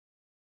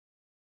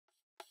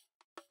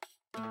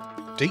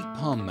Date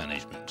palm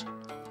management.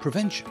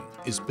 Prevention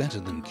is better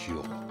than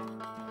cure.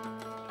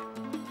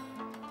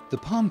 The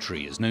palm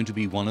tree is known to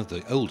be one of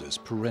the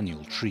oldest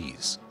perennial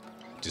trees.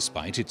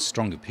 Despite its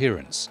strong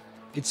appearance,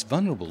 it's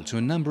vulnerable to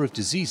a number of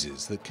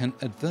diseases that can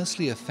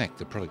adversely affect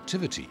the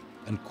productivity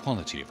and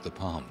quality of the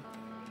palm.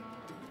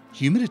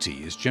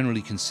 Humidity is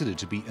generally considered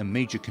to be a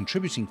major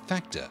contributing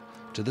factor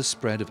to the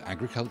spread of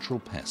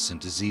agricultural pests and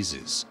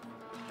diseases.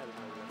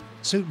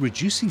 So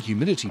reducing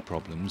humidity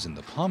problems in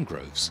the palm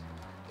groves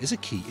is a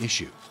key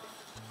issue.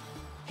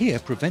 Here,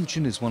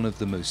 prevention is one of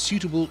the most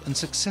suitable and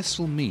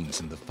successful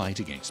means in the fight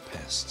against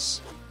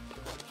pests.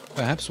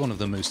 Perhaps one of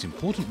the most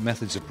important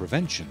methods of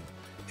prevention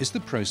is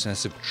the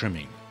process of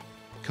trimming,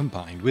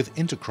 combined with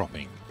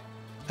intercropping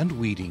and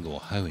weeding or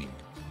hoeing.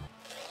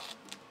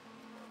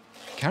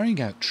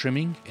 Carrying out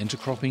trimming,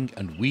 intercropping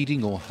and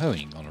weeding or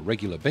hoeing on a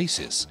regular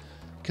basis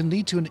can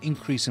lead to an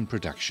increase in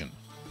production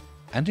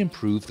and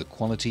improve the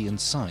quality and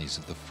size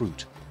of the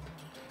fruit.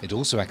 It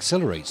also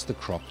accelerates the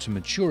crop to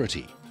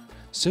maturity,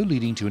 so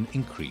leading to an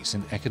increase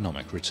in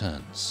economic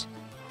returns.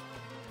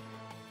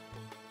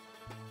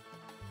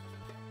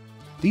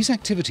 These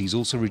activities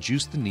also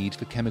reduce the need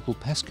for chemical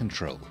pest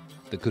control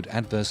that could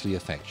adversely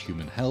affect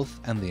human health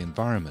and the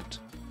environment.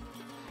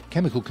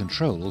 Chemical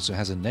control also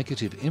has a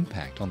negative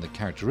impact on the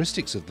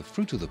characteristics of the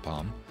fruit of the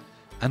palm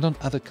and on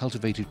other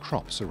cultivated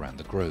crops around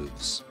the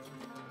groves.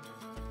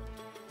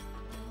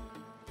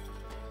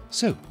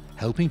 So,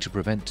 helping to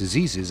prevent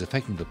diseases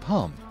affecting the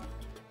palm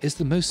is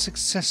the most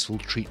successful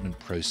treatment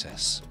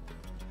process.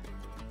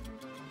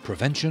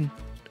 Prevention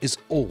is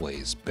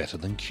always better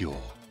than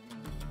cure.